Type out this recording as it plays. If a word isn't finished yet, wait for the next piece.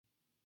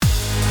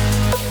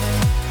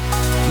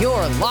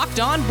Locked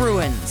On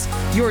Bruins,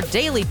 your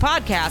daily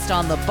podcast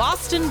on the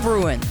Boston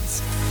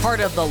Bruins. Part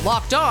of the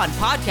Locked On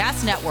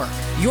Podcast Network,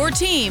 your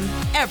team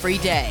every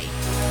day.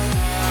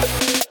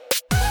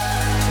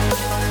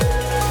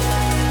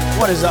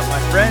 What is up, my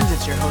friends?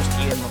 It's your host,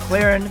 Ian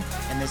McLaren,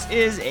 and this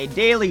is a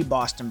daily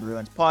Boston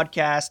Bruins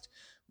podcast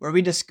where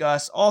we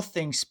discuss all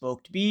things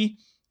Spoke to Be,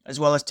 as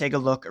well as take a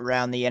look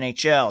around the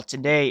NHL.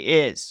 Today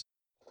is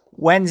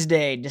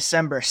Wednesday,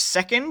 December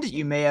 2nd.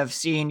 You may have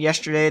seen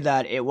yesterday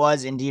that it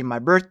was indeed my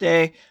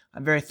birthday.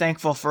 I'm very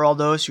thankful for all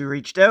those who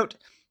reached out.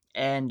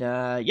 And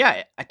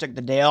I took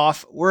the day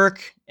off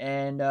work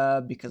and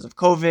because of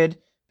COVID,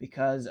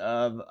 because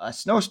of a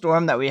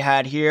snowstorm that we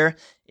had here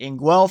in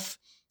Guelph,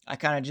 I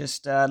kind of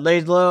just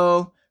laid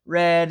low,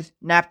 read,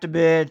 napped a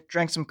bit,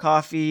 drank some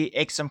coffee,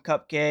 ate some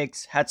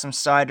cupcakes, had some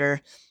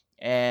cider,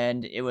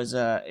 and it was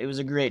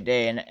a great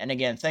day. And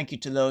again, thank you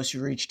to those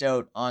who reached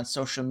out on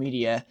social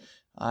media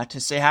to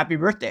say happy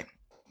birthday.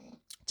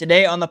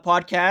 Today on the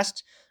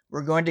podcast,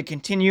 we're going to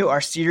continue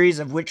our series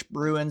of which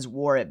Bruins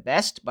wore it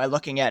best by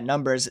looking at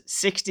numbers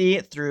 60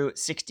 through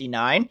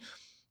 69.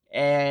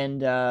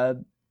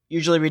 And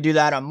usually we do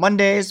that on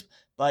Mondays,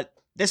 but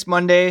this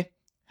Monday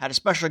had a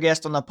special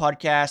guest on the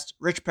podcast,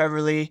 Rich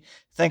Peverley.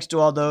 Thanks to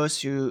all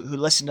those who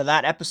listened to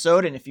that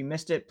episode. And if you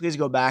missed it, please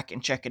go back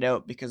and check it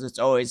out because it's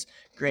always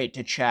great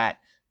to chat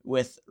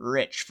with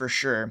Rich for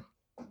sure.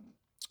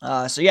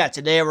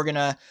 Today we're going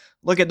to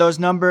look at those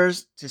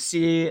numbers to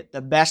see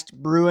the best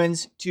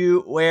Bruins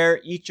to wear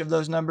each of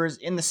those numbers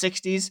in the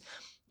 60s.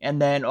 And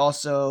then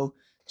also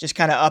just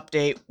kind of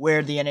update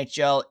where the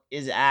NHL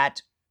is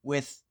at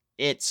with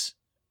its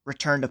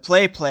return to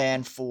play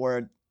plan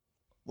for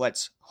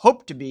what's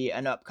hoped to be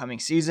an upcoming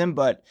season,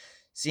 but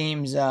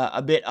seems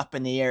a bit up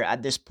in the air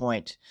at this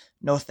point.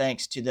 No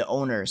thanks to the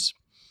owners.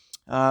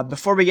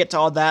 Before we get to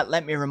all that,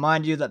 let me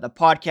remind you that the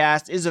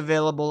podcast is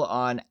available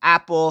on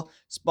Apple,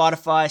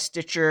 Spotify,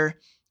 Stitcher.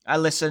 I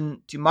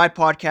listen to my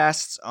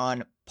podcasts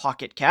on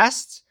Pocket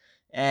Casts,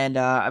 and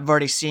I've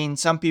already seen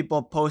some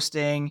people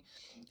posting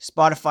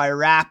Spotify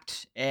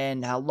Wrapped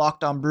and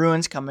Locked On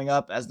Bruins coming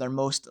up as their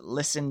most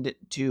listened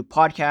to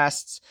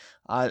podcasts.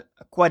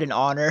 Quite an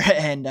honor,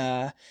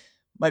 and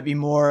might be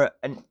more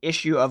an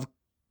issue of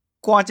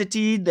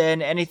quantity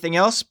than anything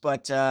else,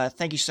 but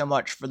thank you so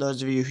much for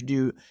those of you who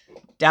do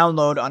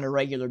download on a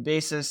regular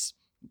basis.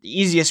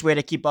 The easiest way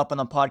to keep up on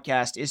the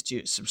podcast is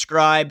to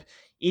subscribe.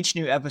 Each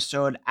new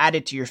episode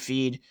added to your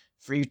feed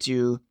for you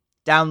to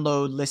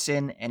download,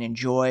 listen, and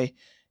enjoy.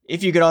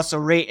 If you could also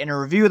rate and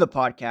review the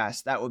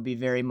podcast, that would be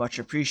very much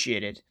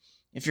appreciated.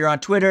 If you're on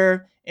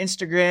Twitter,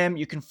 Instagram,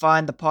 you can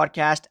find the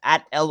podcast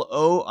at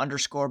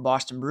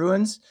LO_Boston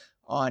Bruins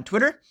on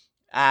Twitter,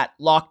 at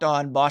Locked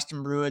On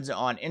Boston Bruins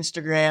on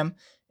Instagram,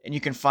 and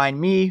you can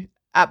find me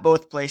at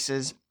both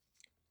places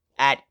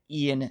at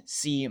Ian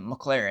C.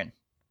 McLaren.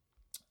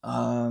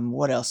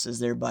 What else is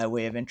there by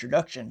way of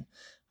introduction?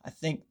 I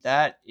think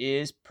that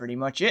is pretty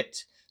much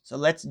it. So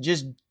let's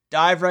just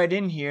dive right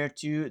in here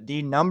to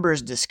the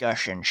numbers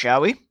discussion,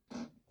 shall we?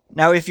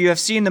 Now, if you have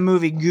seen the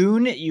movie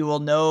Goon, you will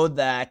know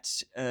that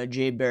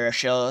Jay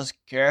Baruchel's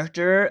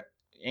character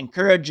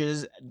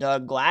encourages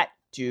Doug Glatt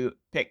to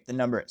pick the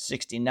number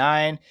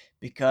 69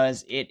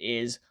 because it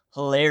is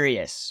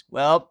hilarious.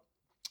 Well,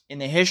 in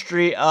the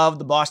history of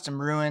the Boston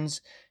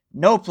Bruins,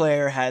 no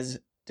player has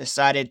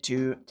decided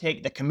to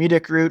take the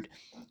comedic route,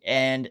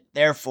 and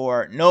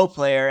therefore no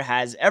player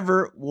has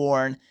ever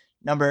worn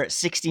number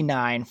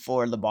 69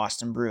 for the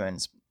Boston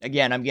Bruins.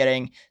 Again, I'm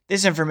getting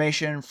this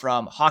information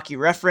from Hockey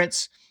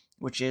Reference,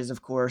 which is,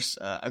 of course,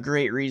 a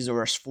great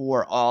resource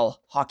for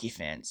all hockey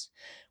fans.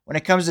 When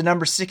it comes to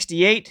number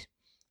 68,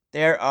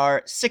 there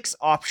are 6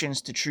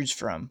 options to choose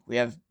from. We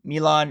have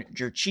Milan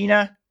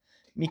Jurchina,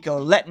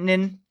 Mikko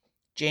Lehtinen,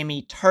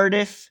 Jamie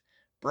Tardif,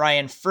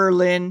 Brian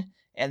Ferlin,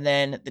 and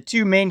then the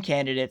 2 main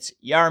candidates,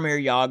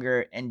 Jaromir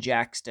Jagr and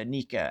Jack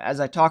Studnicka. As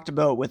I talked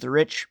about with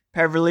Rich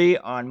Peverley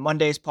on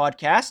Monday's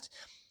podcast,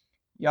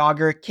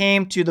 Jagr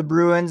came to the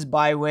Bruins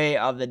by way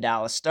of the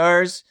Dallas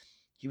Stars.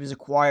 He was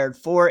acquired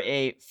for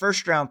a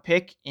first-round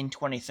pick in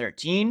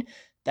 2013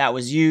 that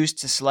was used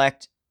to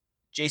select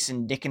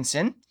Jason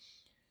Dickinson.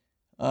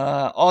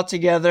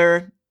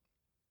 Altogether,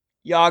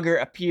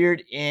 Jagr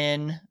appeared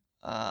in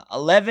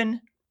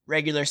 11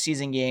 regular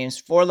season games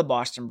for the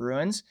Boston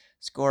Bruins,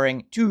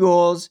 scoring 2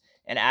 goals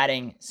and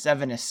adding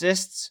 7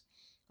 assists.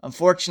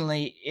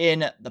 Unfortunately,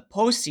 in the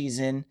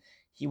postseason,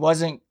 he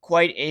wasn't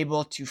quite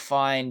able to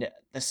find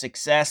the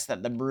success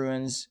that the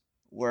Bruins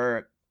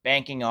were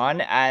banking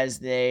on as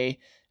they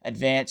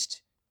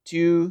advanced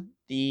to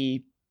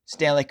the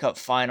Stanley Cup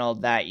final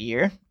that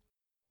year.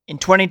 In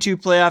 22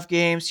 playoff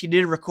games, he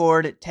did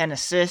record 10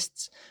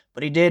 assists,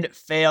 but he did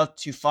fail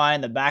to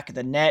find the back of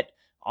the net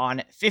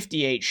on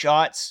 58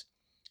 shots,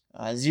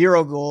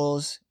 0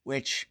 goals,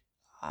 which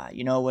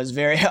was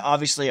very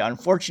obviously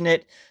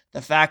unfortunate.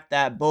 The fact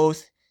that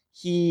both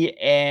he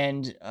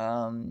and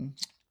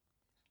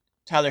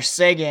Tyler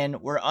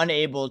Seguin were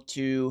unable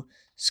to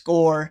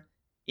score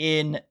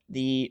in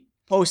the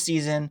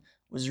postseason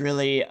was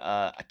really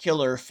a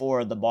killer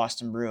for the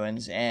Boston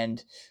Bruins.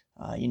 And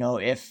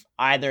If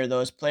either of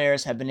those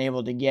players have been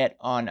able to get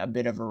on a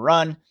bit of a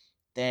run,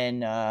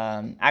 then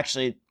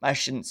actually, I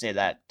shouldn't say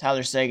that.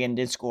 Tyler Seguin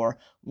did score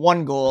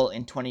 1 goal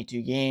in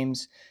 22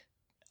 games.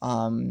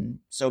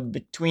 So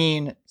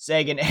between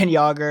Seguin and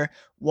Jágr,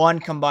 1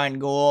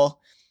 combined goal.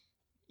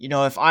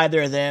 If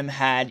either of them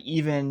had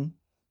even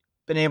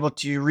been able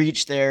to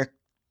reach their,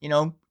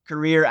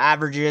 career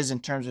averages in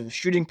terms of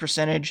shooting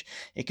percentage,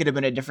 it could have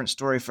been a different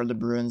story for the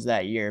Bruins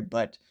that year.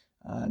 But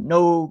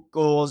no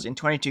goals in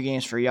 22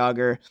 games for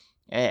Jágr,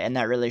 and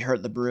that really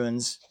hurt the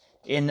Bruins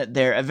in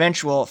their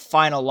eventual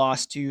final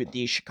loss to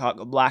the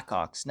Chicago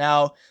Blackhawks.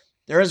 Now,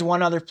 there is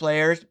one other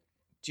player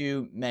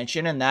to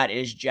mention, and that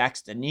is Jack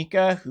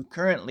Studnicka, who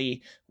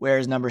currently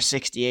wears number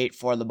 68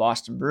 for the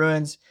Boston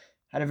Bruins.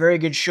 Had a very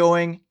good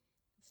showing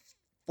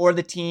for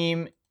the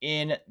team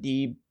in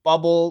the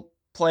bubble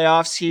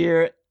playoffs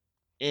here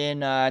in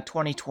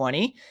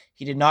 2020.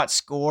 He did not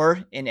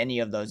score in any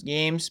of those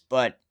games,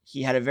 but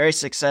he had a very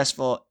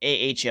successful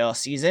AHL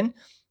season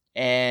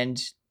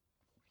and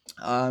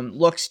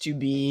looks to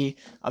be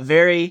a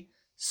very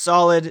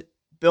solid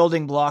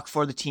building block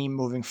for the team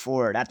moving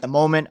forward. At the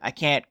moment, I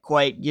can't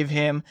quite give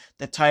him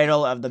the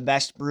title of the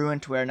best Bruin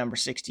to wear number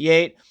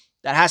 68.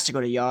 That has to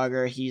go to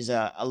Jágr. He's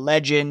a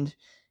legend.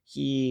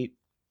 He,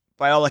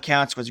 by all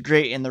accounts, was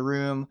great in the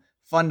room,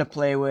 fun to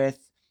play with,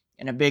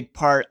 and a big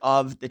part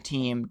of the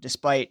team,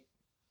 despite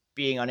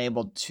being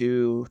unable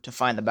to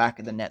find the back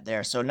of the net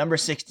there. So number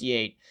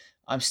 68,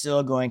 I'm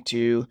still going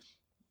to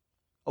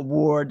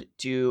award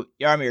to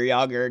Jaromír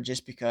Jágr,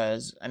 just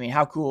because,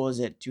 how cool is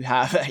it to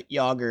have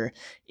Jágr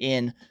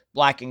in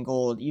black and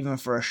gold, even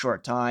for a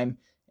short time?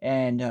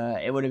 And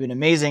it would have been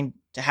amazing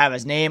to have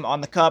his name on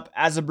the cup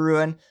as a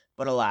Bruin,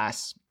 but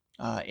alas,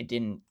 it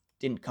didn't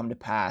come to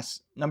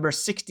pass. Number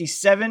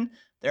 67,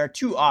 there are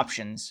 2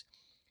 options.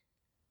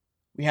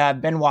 We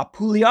have Benoit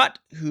Pouliot,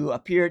 who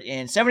appeared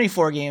in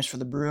 74 games for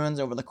the Bruins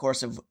over the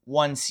course of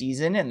 1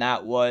 season, and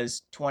that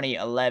was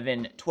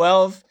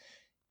 2011-12.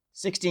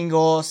 16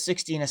 goals,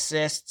 16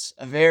 assists,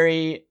 a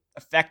very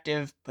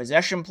effective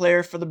possession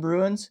player for the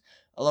Bruins.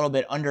 A little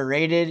bit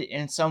underrated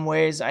in some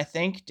ways, I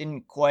think.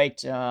 Didn't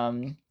quite,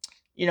 earn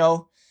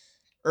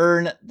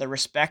the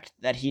respect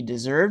that he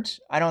deserved,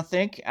 I don't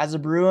think. As a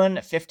Bruin,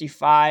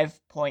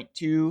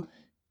 55.2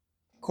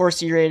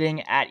 Corsi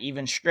rating at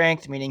even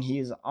strength, meaning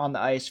he's on the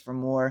ice for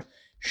more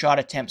shot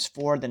attempts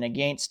for than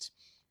against.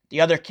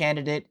 The other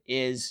candidate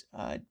is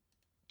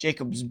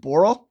Jacob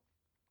Zboril.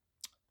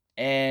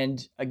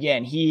 And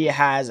again, he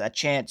has a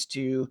chance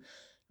to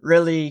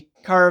really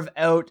carve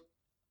out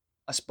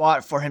a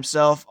spot for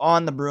himself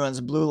on the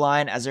Bruins blue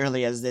line as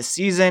early as this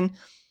season.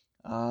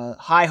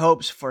 High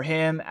hopes for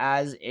him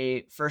as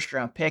a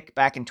first-round pick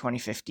back in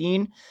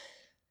 2015.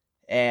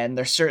 And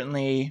there's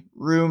certainly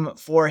room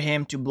for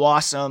him to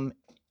blossom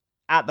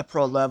at the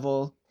pro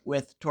level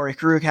with Torrey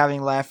Krug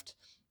having left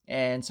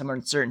and some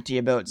uncertainty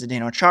about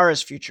Zdeno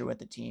Chara's future with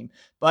the team.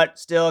 But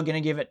still going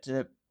to give it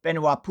to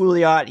Benoit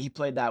Pouliot. He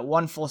played that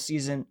 1 full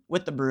season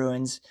with the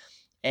Bruins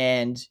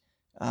and,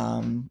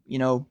 had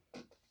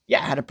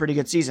a pretty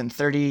good season.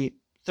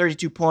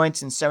 32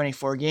 points in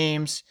 74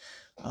 games.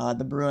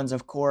 The Bruins,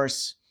 of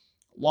course,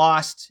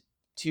 lost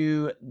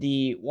to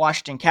the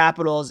Washington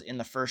Capitals in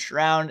the first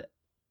round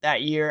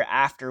that year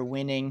after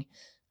winning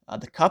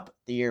the Cup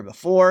the year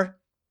before.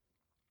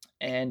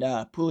 And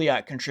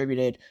Pouliot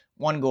contributed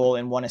 1 goal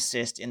and 1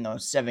 assist in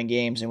those 7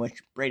 games in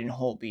which Braden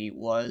Holtby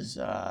was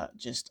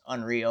just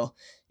unreal,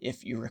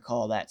 if you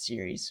recall that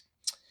series.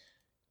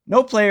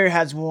 No player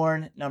has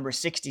worn number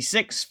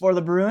 66 for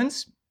the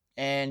Bruins.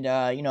 And,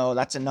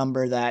 that's a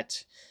number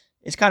that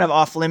is kind of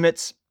off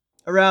limits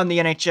around the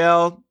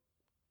NHL,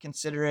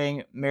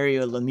 considering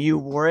Mario Lemieux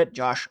wore it.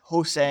 Josh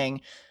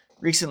Ho-Sang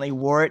recently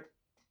wore it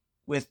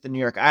with the New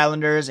York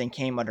Islanders and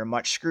came under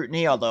much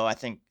scrutiny, although I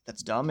think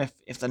that's dumb.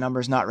 If the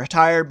number's not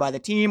retired by the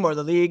team or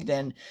the league,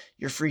 then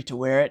you're free to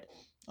wear it.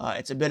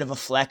 It's a bit of a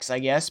flex, I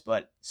guess,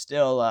 but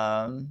still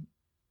a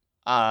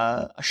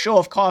show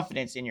of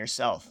confidence in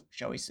yourself,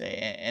 shall we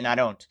say, and I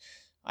don't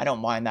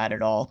mind that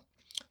at all.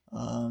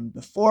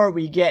 Before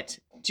we get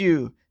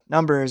to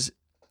numbers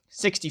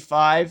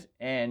 65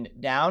 and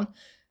down,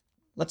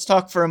 let's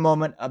talk for a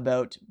moment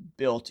about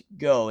Built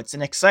Go. It's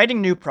an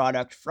exciting new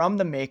product from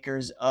the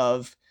makers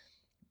of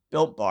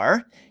Built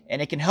Bar,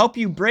 and it can help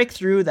you break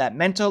through that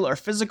mental or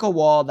physical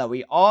wall that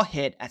we all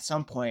hit at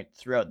some point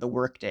throughout the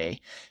workday.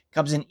 It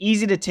comes in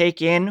easy to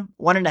take in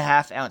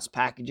 1.5 ounce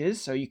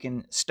packages, so you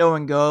can stow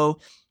and go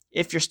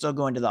if you're still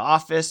going to the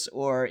office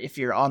or if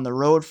you're on the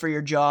road for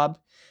your job.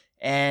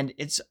 And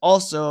it's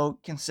also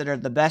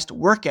considered the best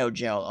workout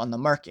gel on the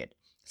market.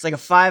 It's like a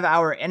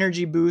 5-hour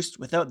energy boost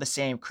without the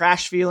same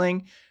crash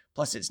feeling.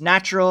 Plus, it's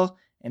natural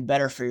and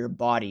better for your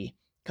body.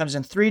 Comes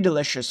in 3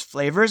 delicious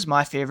flavors.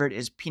 My favorite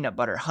is peanut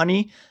butter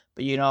honey,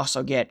 but you can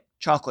also get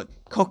chocolate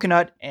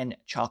coconut and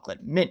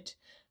chocolate mint.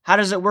 How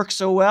does it work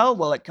so well?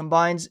 Well, it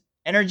combines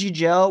energy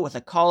gel with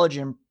a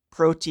collagen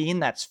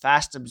protein that's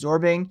fast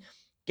absorbing,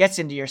 gets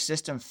into your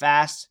system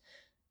fast,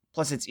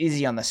 plus it's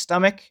easy on the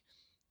stomach,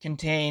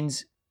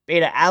 contains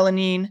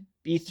beta-alanine,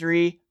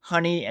 B3,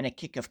 honey, and a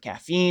kick of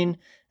caffeine,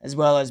 as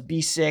well as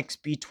B6,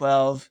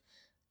 B12,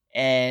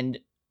 and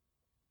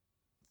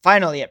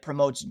finally, it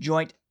promotes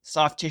joint,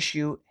 soft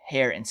tissue,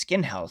 hair, and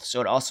skin health,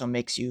 so it also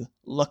makes you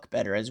look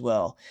better as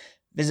well.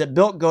 Visit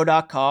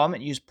BuiltGo.com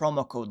and use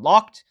promo code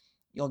LOCKED.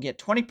 You'll get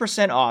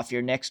 20% off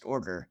your next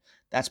order.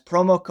 That's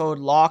promo code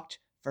LOCKED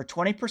for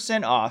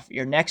 20% off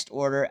your next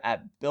order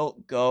at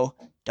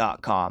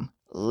BuiltGo.com.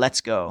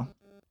 Let's go.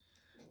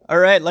 All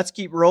right, let's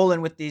keep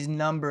rolling with these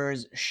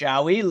numbers,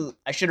 shall we?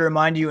 I should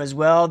remind you as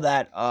well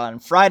that on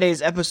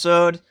Friday's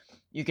episode,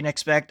 you can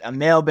expect a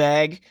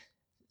mailbag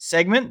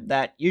segment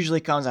that usually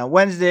comes on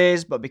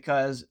Wednesdays, but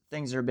because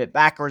things are a bit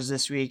backwards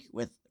this week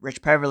with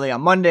Rich Peverly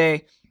on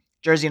Monday,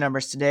 jersey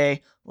numbers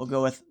today, we'll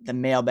go with the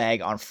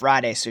mailbag on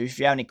Friday. So if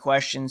you have any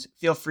questions,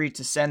 feel free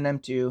to send them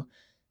to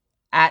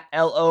at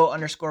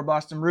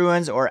 @LO_Boston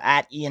Bruins or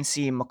at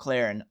ENC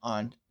McLaren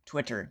on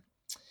Twitter.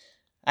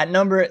 At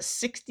number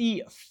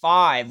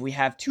 65, we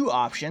have two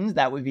options.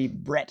 That would be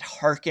Brett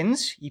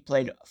Harkins. He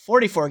played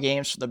 44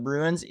 games for the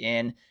Bruins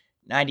in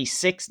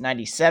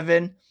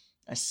 96-97,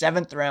 a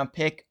 7th-round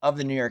pick of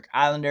the New York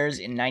Islanders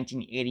in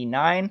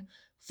 1989,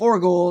 4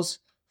 goals,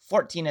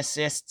 14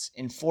 assists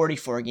in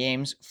 44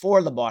 games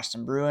for the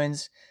Boston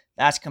Bruins.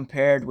 That's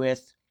compared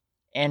with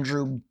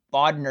Andrew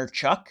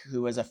Bodnarchuk,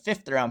 who was a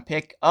 5th-round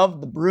pick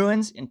of the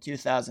Bruins in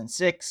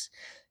 2006.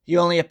 He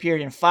only appeared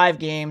in 5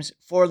 games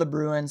for the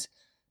Bruins,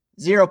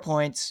 0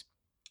 points,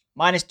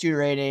 -2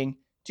 rating,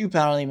 2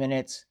 penalty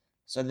minutes.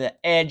 So the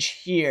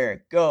edge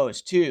here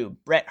goes to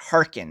Brett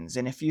Harkins.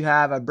 And if you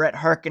have a Brett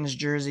Harkins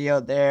jersey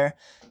out there,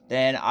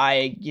 then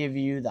I give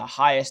you the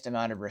highest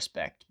amount of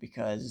respect,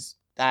 because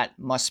that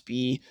must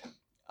be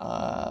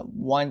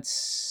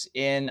once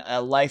in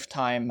a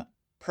lifetime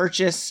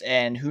purchase,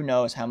 and who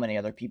knows how many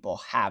other people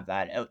have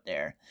that out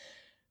there.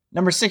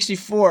 Number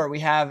 64, we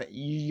have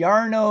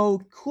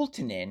Jarno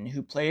Kultanen,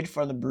 who played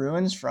for the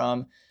Bruins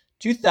from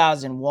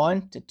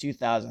 2001 to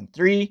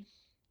 2003.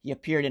 He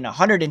appeared in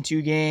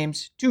 102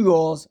 games, 2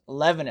 goals,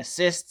 11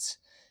 assists,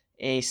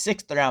 a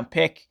 6th-round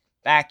pick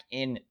back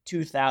in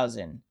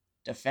 2000.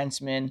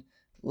 Defenseman,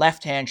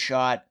 left-hand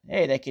shot.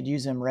 Hey, they could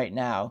use him right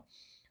now.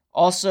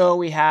 Also,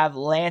 we have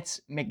Lance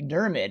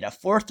McDermott, a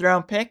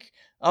 4th-round pick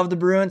of the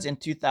Bruins in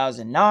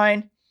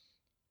 2009.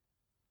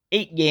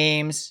 8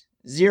 games,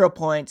 0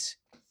 points,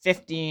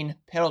 15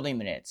 penalty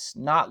minutes.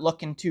 Not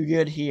looking too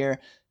good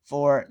here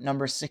for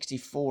number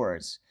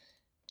 64s.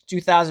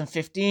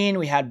 2015,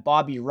 we had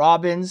Bobby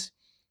Robbins,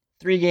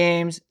 3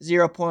 games,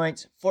 0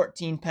 points,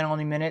 14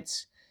 penalty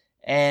minutes.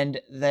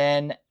 And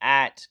then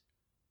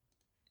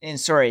in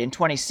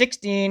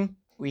 2016,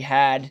 we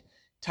had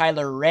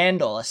Tyler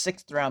Randall, a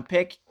 6th-round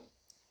pick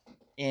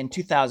in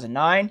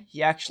 2009.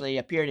 He actually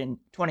appeared in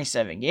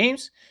 27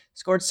 games,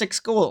 scored 6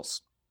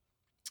 goals.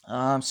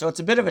 So it's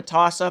a bit of a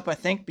toss-up, I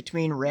think,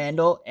 between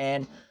Randall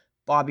and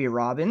Bobby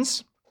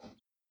Robbins.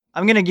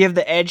 I'm going to give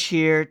the edge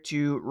here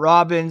to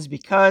Robbins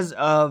because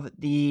of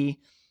the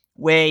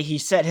way he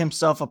set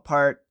himself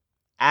apart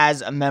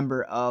as a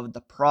member of the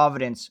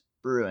Providence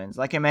Bruins.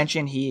 Like I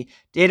mentioned, he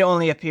did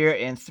only appear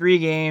in 3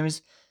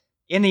 games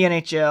in the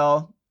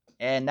NHL,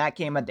 and that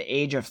came at the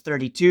age of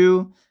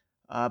 32.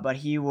 But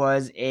he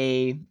was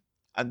a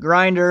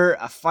grinder,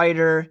 a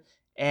fighter,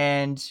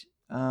 and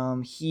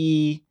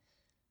he,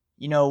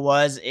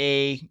 was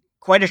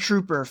quite a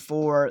trooper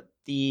for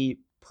the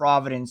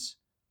Providence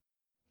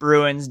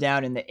Bruins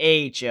down in the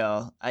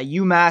AHL. A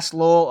UMass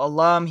Lowell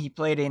alum, he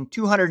played in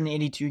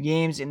 282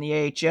 games in the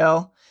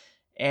AHL,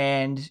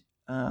 and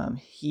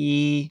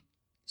he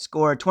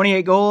scored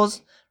 28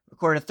 goals,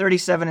 recorded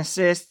 37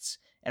 assists,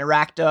 and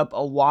racked up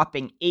a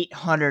whopping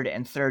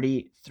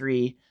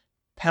 833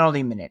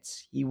 penalty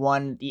minutes. He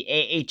won the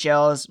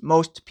AHL's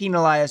Most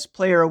Penalized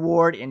Player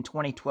Award in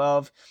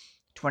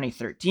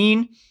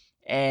 2012-2013,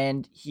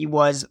 and he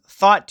was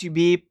thought to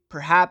be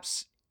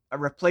perhaps a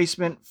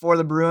replacement for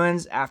the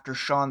Bruins after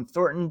Sean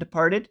Thornton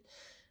departed,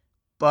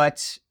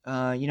 but,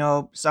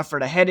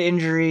 suffered a head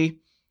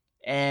injury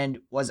and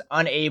was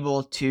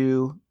unable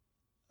to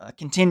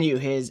continue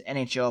his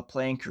NHL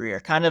playing career.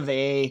 Kind of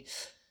a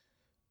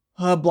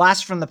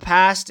blast from the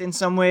past in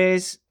some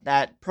ways,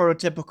 that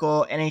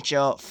prototypical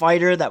NHL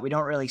fighter that we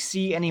don't really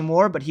see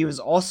anymore, but he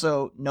was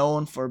also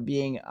known for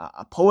being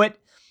a poet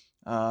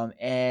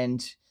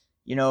and,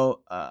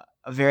 a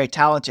very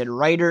talented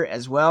writer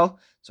as well.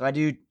 So I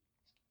do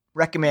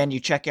recommend you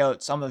check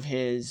out some of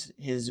his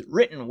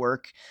written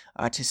work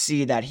to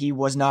see that he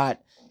was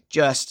not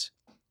just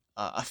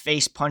a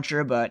face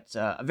puncher, but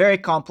a very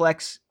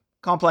complex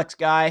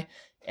guy.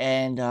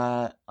 And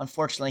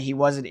unfortunately, he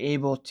wasn't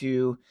able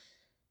to,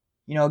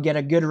 get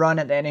a good run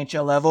at the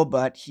NHL level,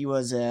 but he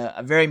was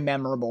a very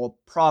memorable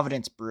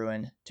Providence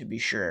Bruin, to be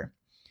sure.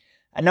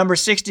 At number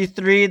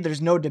 63,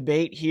 there's no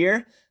debate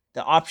here.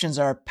 The options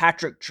are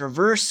Patrick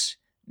Traverse,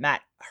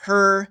 Matt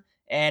Herr,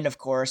 and of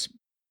course,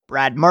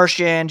 Brad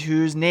Marchand,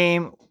 whose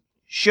name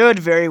should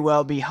very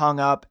well be hung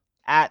up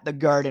at the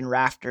Garden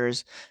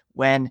rafters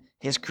when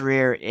his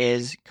career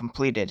is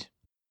completed.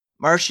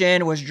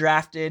 Marchand was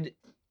drafted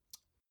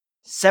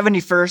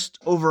 71st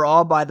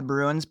overall by the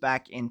Bruins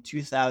back in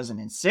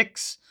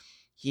 2006.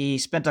 He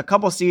spent a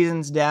couple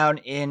seasons down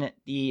in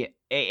the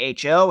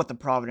AHL with the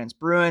Providence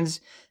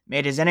Bruins,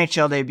 made his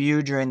NHL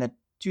debut during the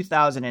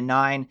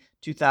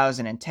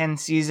 2009-2010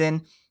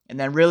 season, and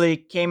then really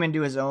came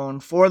into his own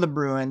for the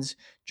Bruins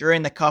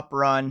during the Cup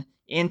run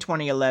in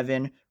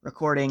 2011,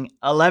 recording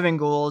 11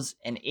 goals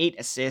and 8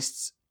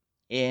 assists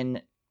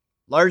in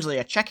largely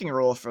a checking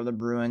role for the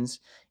Bruins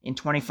in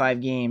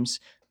 25 games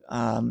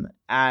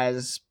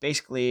as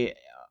basically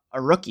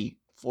a rookie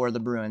for the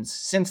Bruins.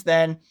 Since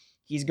then,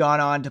 he's gone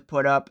on to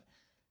put up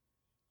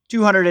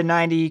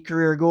 290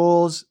 career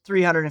goals,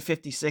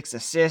 356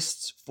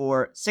 assists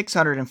for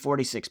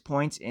 646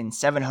 points in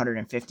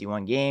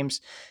 751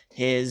 games.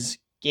 His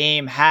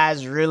game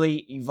has really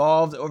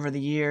evolved over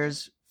the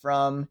years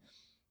from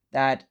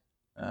that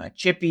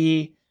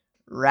chippy,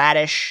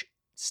 radish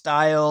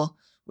style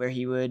where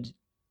he would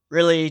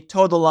really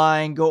toe the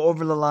line, go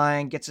over the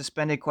line, get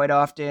suspended quite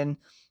often.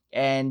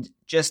 And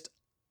just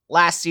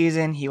last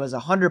season, he was a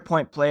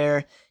 100-point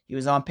player. He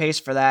was on pace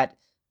for that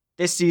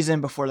this season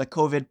before the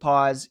COVID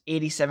pause,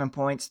 87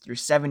 points through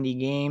 70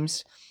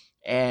 games.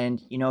 And,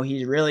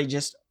 he really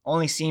just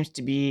only seems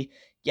to be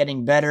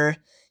getting better.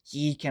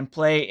 He can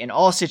play in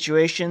all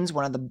situations,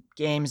 one of the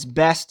game's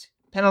best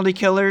penalty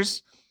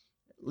killers,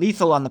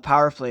 lethal on the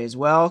power play as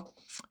well.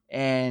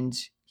 And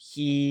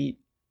he,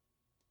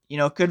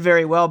 could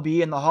very well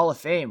be in the Hall of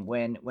Fame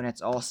when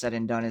it's all said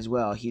and done as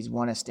well. He's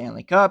won a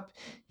Stanley Cup.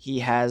 He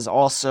has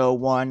also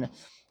won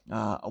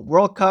a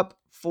World Cup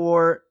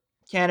for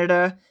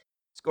Canada,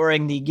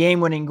 scoring the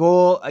game-winning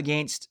goal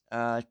against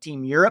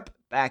Team Europe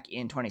back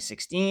in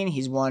 2016.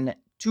 He's won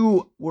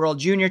 2 World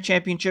Junior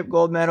Championship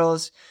gold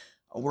medals,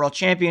 a World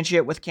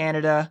Championship with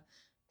Canada,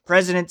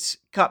 President's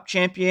Cup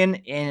champion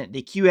in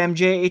the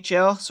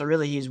QMJHL. So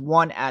really he's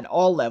won at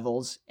all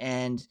levels,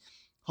 and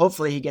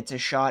hopefully he gets a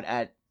shot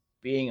at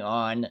being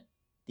on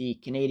the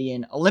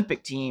Canadian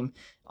Olympic team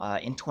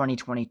in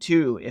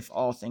 2022 if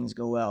all things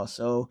go well.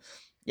 So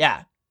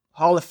yeah,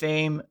 Hall of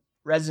Fame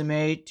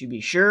resume to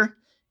be sure.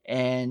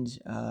 And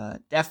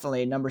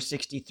definitely number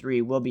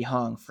 63 will be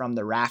hung from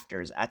the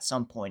rafters at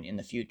some point in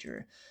the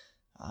future,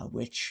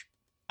 which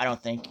I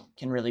don't think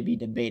can really be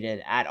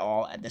debated at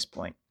all at this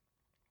point.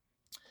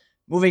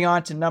 Moving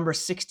on to number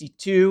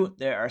 62,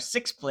 there are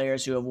 6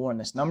 players who have worn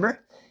this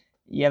number.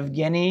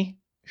 Yevgeny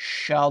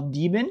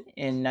Shaldybin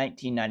in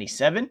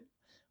 1997,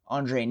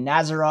 Andrei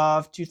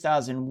Nazarov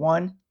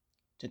 2001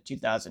 to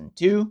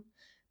 2002,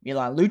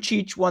 Milan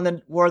Lucic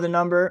wore the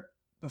number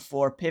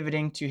before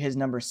pivoting to his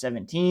number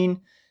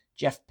 17.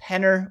 Jeff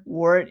Penner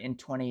wore it in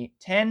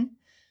 2010,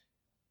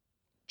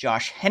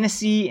 Josh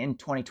Hennessy in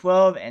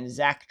 2012, and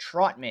Zach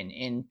Trotman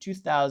in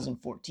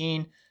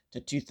 2014 to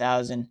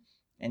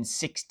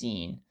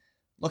 2016.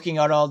 Looking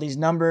at all these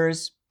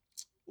numbers,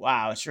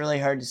 wow, it's really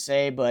hard to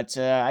say, but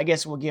I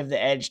guess we'll give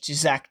the edge to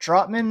Zach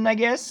Trotman,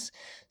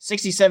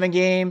 67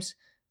 games,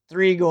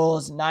 3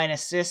 goals, 9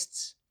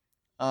 assists.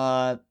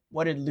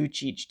 What did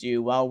Lucic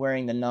do while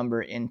wearing the number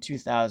in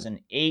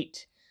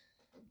 2008?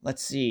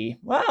 Let's see.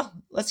 Well,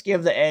 let's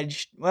give the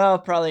edge,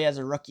 probably as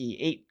a rookie,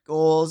 8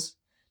 goals,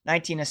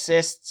 19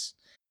 assists.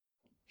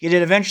 He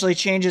did eventually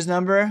change his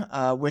number,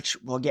 which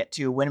we'll get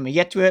to when we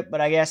get to it,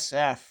 but I guess,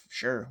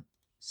 sure.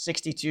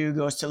 62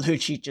 goes to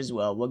Lucic as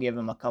well. We'll give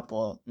him a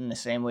couple in the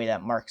same way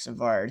that Mark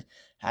Savard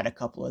had a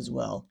couple as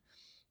well.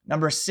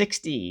 Number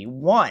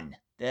 61,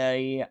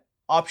 the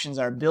options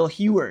are Bill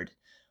Heward,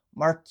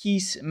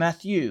 Marquise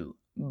Mathieu,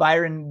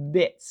 Byron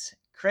Bitts,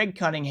 Craig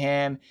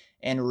Cunningham,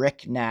 and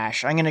Rick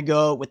Nash. I'm going to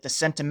go with the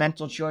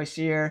sentimental choice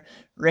here.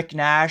 Rick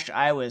Nash.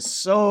 I was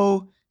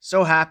so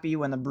happy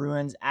when the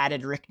Bruins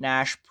added Rick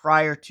Nash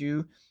prior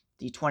to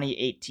the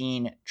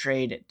 2018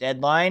 trade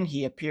deadline.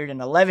 He appeared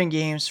in 11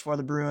 games for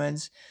the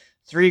Bruins,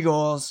 3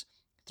 goals,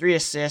 3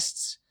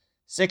 assists,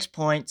 6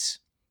 points.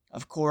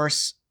 Of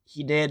course,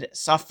 he did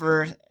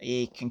suffer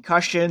a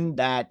concussion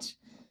that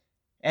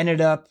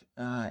ended up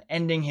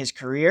ending his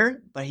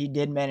career, but he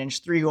did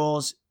manage 3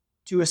 goals,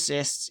 2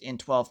 assists in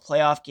 12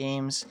 playoff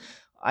games.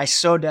 I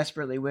so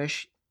desperately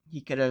wish he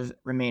could have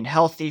remained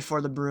healthy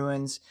for the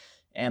Bruins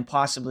and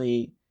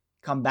possibly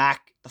come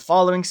back the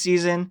following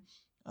season.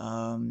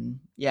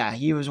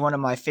 He was one of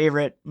my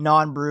favorite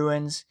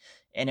non-Bruins,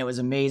 and it was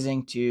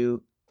amazing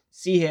to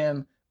see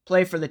him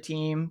play for the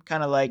team,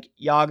 kind of like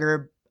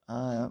Jágr,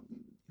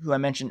 who I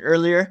mentioned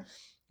earlier.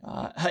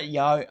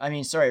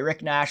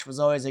 Rick Nash was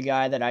always a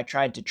guy that I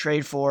tried to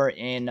trade for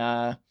in,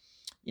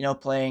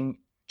 playing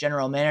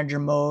general manager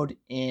mode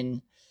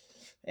in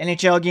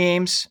NHL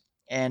games.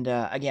 And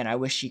again, I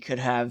wish he could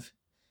have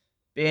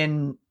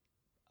been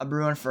a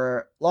Bruin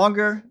for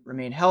longer,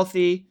 remained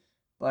healthy,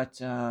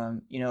 but,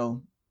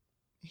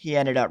 he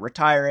ended up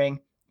retiring,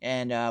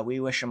 and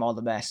we wish him all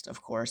the best,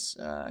 of course,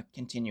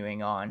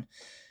 continuing on.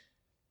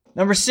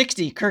 Number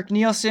 60, Kirk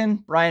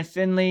Nielsen, Brian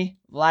Finley,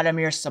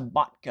 Vladimir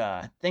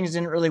Sobotka. Things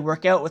didn't really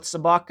work out with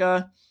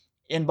Sobotka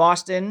in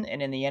Boston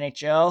and in the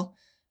NHL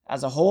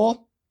as a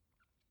whole,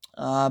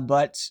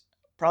 but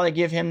probably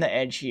give him the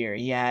edge here.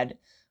 He had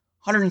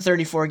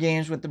 134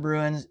 games with the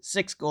Bruins,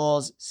 6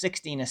 goals,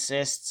 16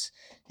 assists.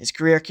 His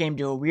career came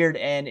to a weird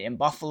end in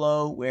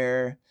Buffalo,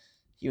 where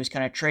he was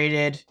kind of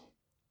traded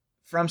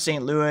from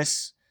St.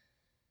 Louis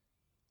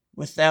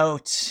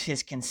without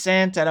his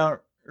consent. I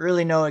don't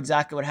really know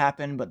exactly what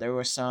happened, but there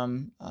were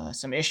some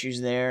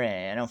issues there,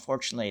 and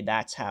unfortunately,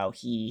 that's how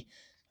he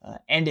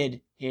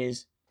ended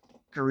his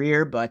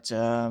career. But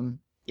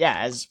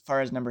as far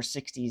as number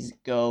 60s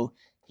go,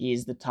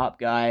 he's the top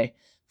guy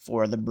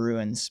for the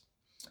Bruins.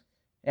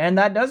 And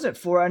that does it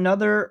for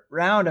another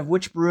round of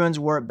Which Bruins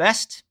Were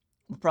Best.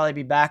 We'll probably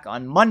be back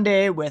on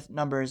Monday with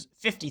numbers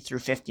 50 through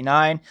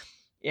 59.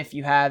 If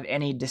you have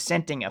any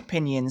dissenting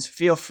opinions,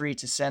 feel free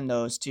to send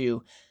those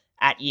to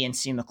at Ian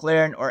C.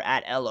 McLaren or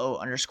at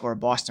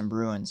LO_Boston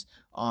Bruins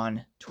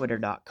on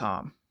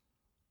Twitter.com.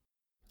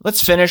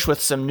 Let's finish with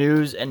some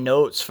news and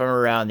notes from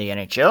around the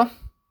NHL.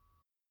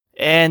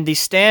 And the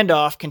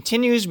standoff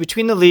continues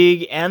between the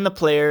league and the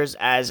players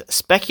as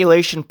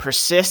speculation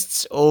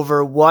persists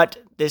over what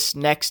this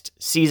next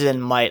season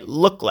might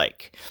look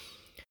like.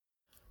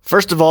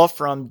 First of all,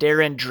 from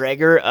Darren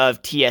Dreger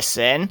of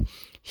TSN,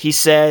 he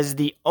says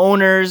the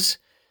owners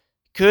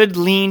could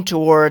lean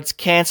towards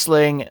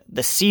canceling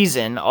the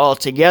season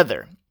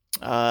altogether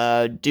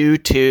due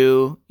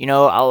to,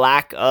 a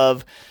lack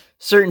of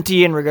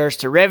certainty in regards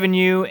to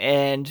revenue.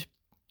 And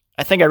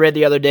I think I read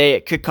the other day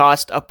it could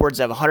cost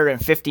upwards of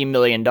 $150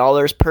 million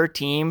per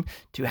team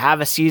to have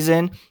a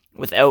season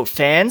without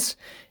fans.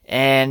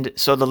 And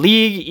so the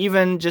league,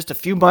 even just a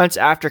few months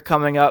after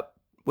coming up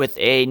with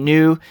a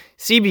new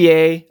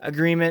CBA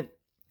agreement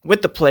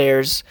with the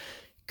players,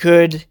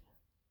 could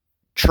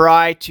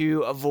try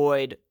to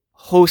avoid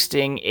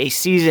hosting a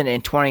season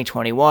in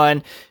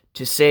 2021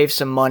 to save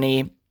some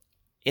money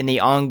in the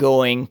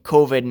ongoing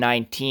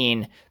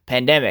COVID-19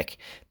 pandemic.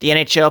 The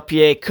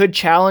NHLPA could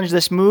challenge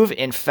this move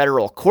in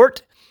federal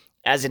court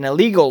as an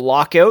illegal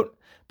lockout,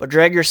 but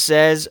Dreger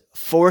says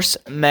force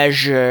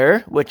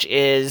majeure, which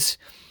is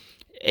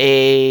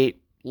a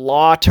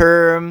law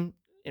term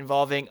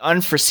involving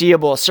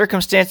unforeseeable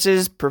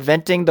circumstances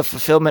preventing the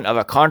fulfillment of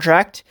a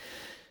contract.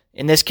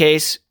 In this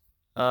case,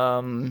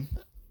 the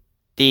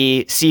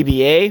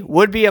CBA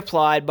would be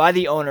applied by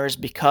the owners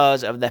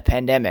because of the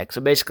pandemic.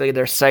 So basically,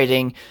 they're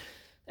citing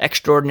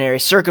extraordinary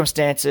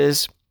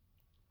circumstances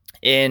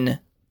in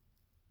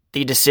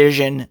the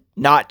decision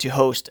not to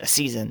host a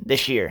season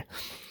this year.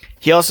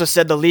 He also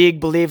said the league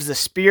believes the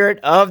spirit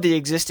of the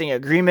existing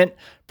agreement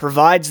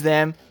provides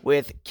them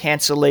with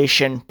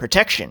cancellation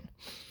protection.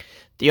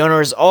 The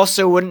owners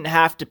also wouldn't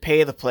have to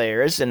pay the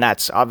players, and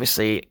that's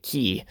obviously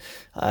key.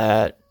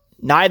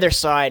 Neither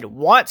side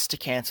wants to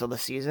cancel the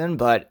season,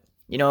 but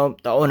the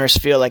owners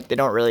feel like they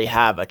don't really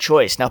have a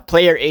choice. Now,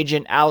 player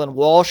agent Alan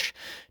Walsh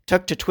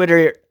took to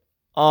Twitter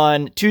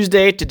on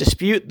Tuesday to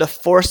dispute the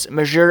force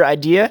majeure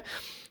idea.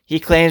 He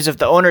claims if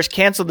the owners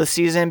cancel the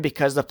season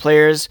because the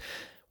players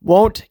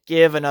won't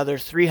give another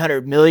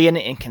 $300 million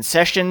in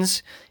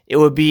concessions, it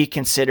would be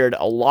considered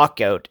a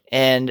lockout,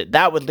 and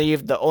that would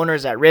leave the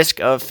owners at risk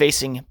of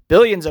facing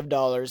billions of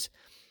dollars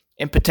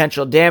in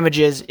potential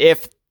damages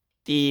if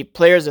the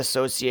Players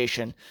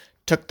Association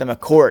took them to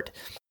court.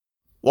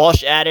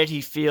 Walsh added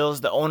he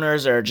feels the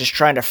owners are just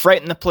trying to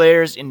frighten the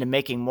players into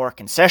making more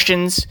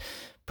concessions.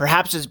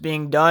 Perhaps it's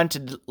being done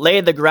to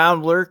lay the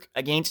groundwork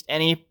against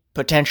any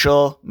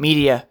potential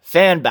media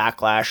fan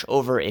backlash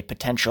over a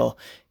potential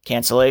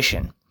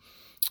cancellation.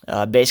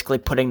 Basically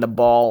putting the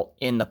ball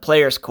in the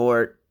players'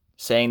 court,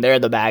 saying they're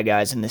the bad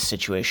guys in this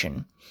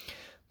situation.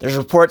 There's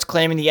reports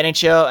claiming the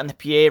NHL and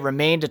the PA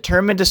remain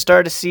determined to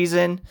start a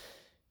season,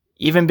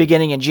 even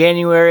beginning in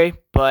January,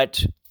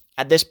 but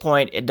at this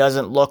point, it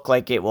doesn't look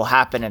like it will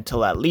happen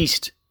until at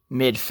least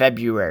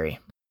mid-February.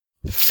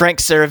 Frank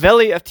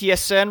Saravelli of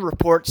TSN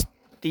reports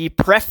the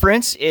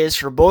preference is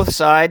for both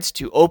sides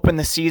to open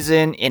the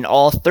season in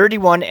all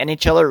 31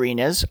 NHL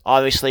arenas,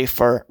 obviously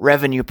for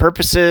revenue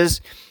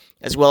purposes,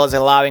 as well as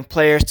allowing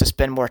players to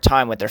spend more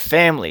time with their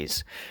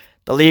families.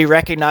 The league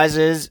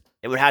recognizes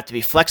it would have to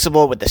be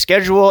flexible with the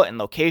schedule and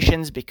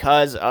locations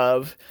because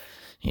of,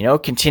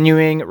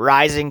 continuing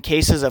rising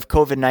cases of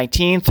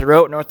COVID-19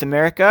 throughout North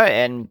America,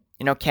 and,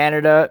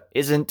 Canada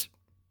isn't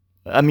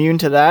immune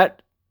to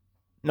that.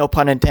 No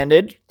pun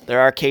intended. There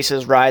are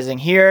cases rising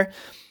here.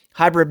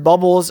 Hybrid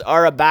bubbles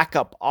are a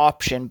backup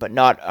option, but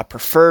not a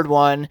preferred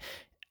one,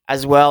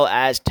 as well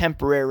as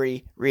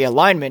temporary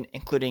realignment,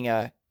 including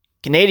a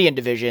Canadian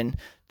division.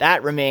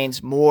 That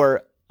remains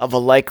more of a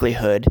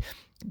likelihood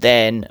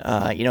than,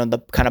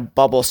 the kind of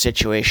bubble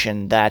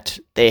situation that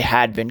they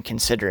had been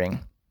considering.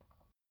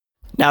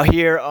 Now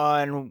here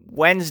on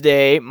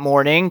Wednesday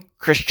morning,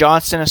 Chris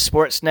Johnson of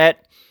Sportsnet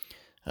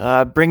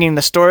bringing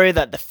the story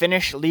that the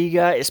Finnish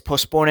Liga is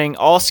postponing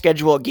all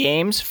scheduled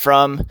games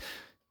from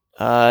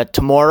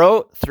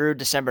tomorrow through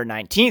December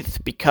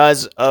 19th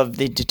because of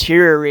the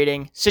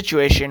deteriorating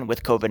situation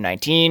with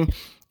COVID-19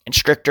 and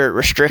stricter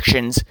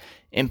restrictions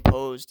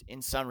imposed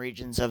in some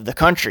regions of the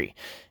country.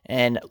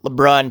 And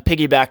LeBron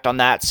piggybacked on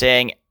that,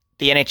 saying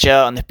the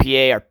NHL and the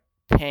PA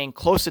are paying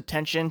close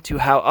attention to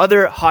how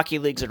other hockey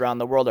leagues around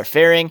the world are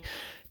faring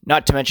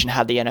not to mention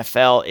how the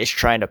NFL is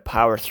trying to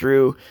power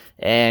through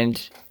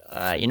and,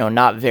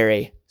 not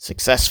very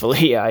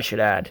successfully, I should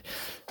add.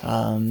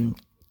 Team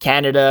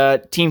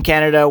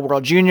Canada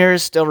World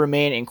Juniors still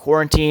remain in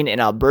quarantine in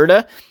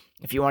Alberta.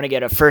 If you want to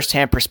get a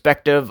first-hand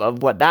perspective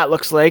of what that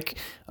looks like,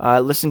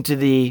 listen to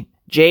the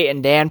Jay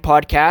and Dan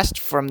podcast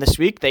from this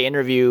week. They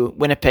interview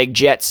Winnipeg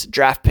Jets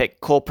draft pick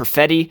Cole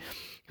Perfetti,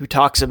 who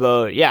talks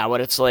about,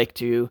 what it's like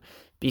to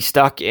be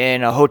stuck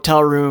in a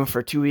hotel room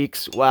for 2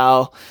 weeks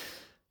while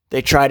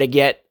they try to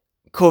get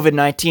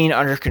COVID-19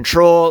 under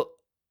control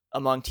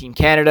among Team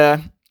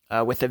Canada,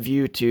 with a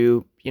view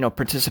to,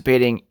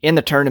 participating in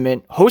the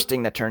tournament,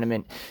 hosting the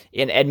tournament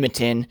in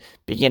Edmonton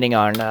beginning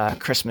on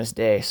Christmas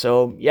Day.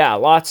 So,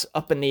 lots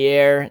up in the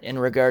air in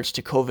regards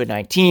to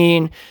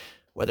COVID-19,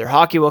 whether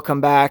hockey will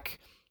come back.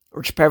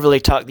 Rich Peverley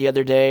talked the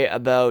other day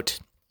about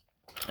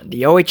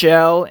the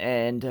OHL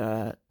and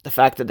the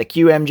fact that the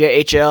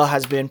QMJHL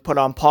has been put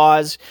on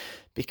pause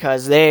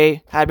because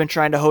they had been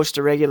trying to host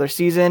a regular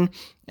season,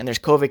 and there's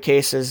COVID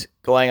cases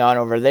going on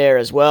over there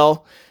as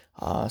well.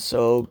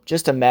 So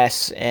just a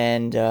mess,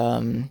 and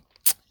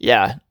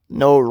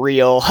no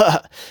real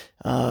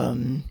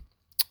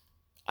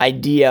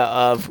idea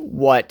of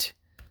what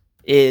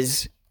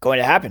is going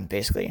to happen,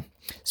 basically.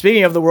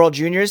 Speaking of the World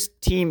Juniors,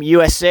 Team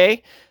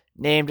USA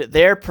named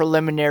their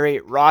preliminary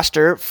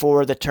roster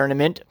for the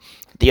tournament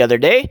the other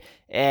day,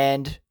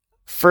 and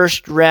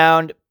first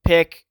round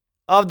pick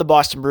of the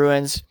Boston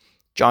Bruins,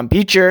 John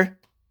Beecher,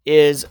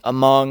 is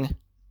among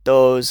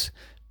those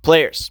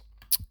players.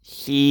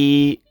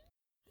 He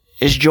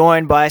is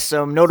joined by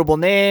some notable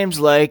names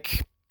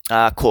like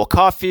Cole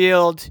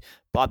Caulfield,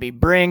 Bobby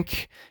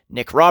Brink,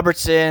 Nick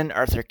Robertson,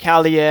 Arthur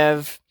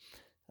Kaliev,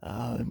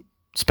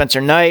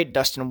 Spencer Knight,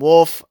 Dustin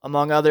Wolf,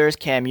 among others,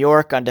 Cam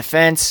York on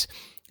defense,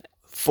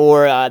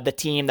 for the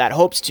team that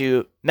hopes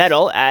to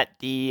medal at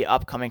the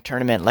upcoming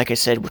tournament, like I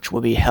said, which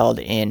will be held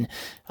in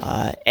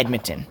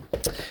Edmonton.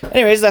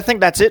 Anyways, I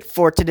think that's it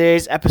for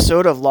today's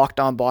episode of Locked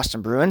On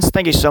Boston Bruins.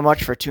 Thank you so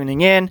much for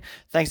tuning in.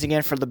 Thanks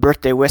again for the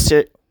birthday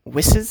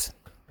wishes.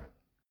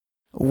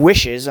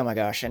 Oh my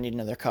gosh, I need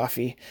another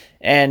coffee.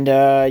 And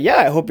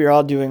I hope you're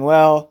all doing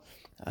well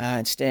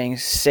and staying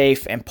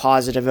safe and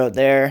positive out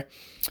there.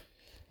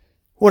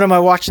 What am I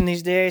watching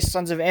these days?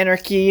 Sons of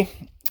Anarchy.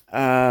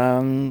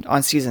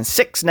 On season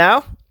 6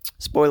 now.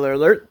 Spoiler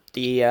alert,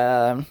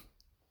 the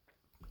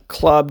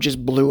club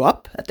just blew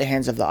up at the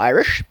hands of the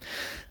Irish.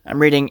 I'm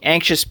reading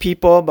Anxious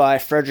People by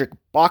Frederick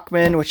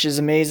Bachman, which is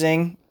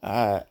amazing.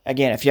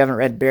 Again, if you haven't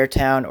read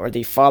Beartown or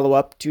the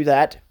follow-up to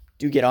that,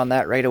 do get on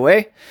that right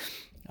away.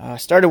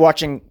 Started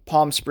watching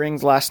Palm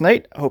Springs last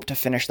night. I hope to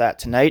finish that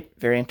tonight.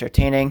 Very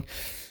entertaining.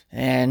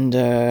 And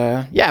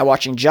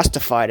watching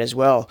Justified as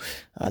well.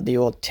 The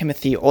old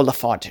Timothy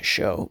Olyphant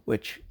show,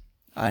 which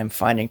I'm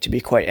finding to be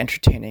quite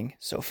entertaining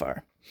so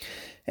far.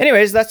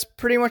 Anyways, that's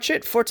pretty much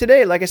it for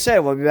today. Like I said,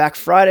 we'll be back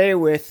Friday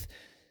with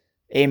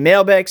a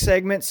mailbag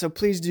segment, so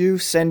please do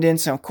send in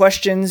some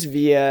questions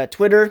via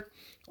Twitter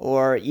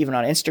or even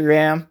on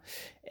Instagram.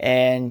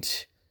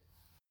 And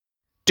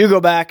do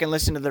go back and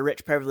listen to the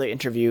Rich Peverley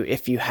interview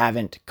if you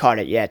haven't caught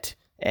it yet.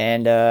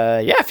 And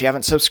if you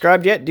haven't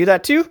subscribed yet, do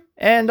that too.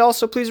 And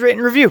also, please rate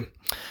and review.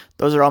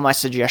 Those are all my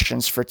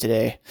suggestions for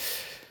today.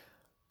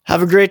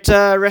 Have a great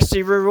rest of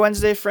your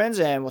Wednesday, friends,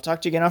 and we'll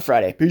talk to you again on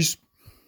Friday. Peace.